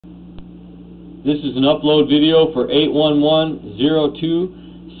This is an upload video for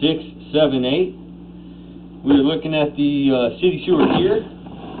 811-02678. We're looking at the city sewer here.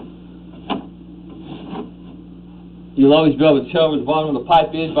 You'll always be able to tell where the bottom of the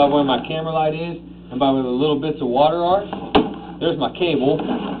pipe is by where my camera light is and by where the little bits of water are. There's my cable.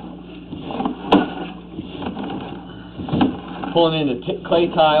 Pulling in the clay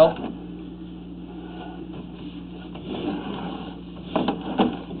tile.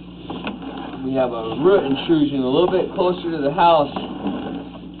 We have a root intrusion a little bit closer to the house,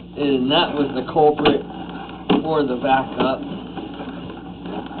 and that was the culprit for the backup.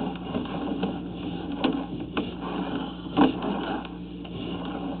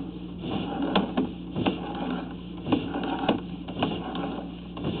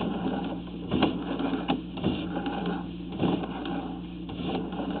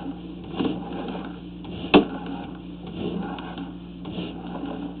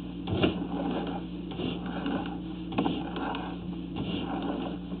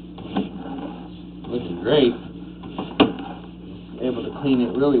 Looking great. Able to clean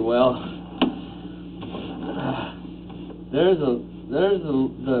it really well. There's the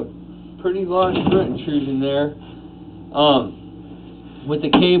pretty large root intrusion there. With the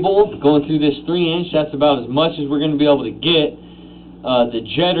cable going through this 3-inch, that's about as much as we're going to be able to get. The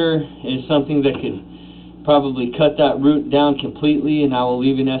jetter is something that could probably cut that root down completely, and I will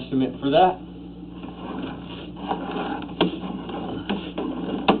leave an estimate for that.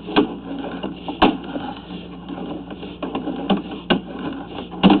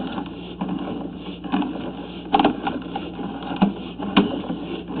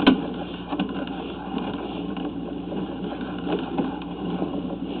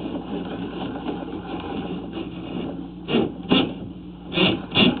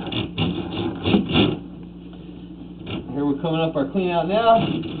 Here we're coming up our clean out now,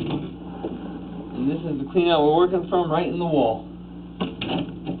 and this is the clean out we're working from, right in the wall.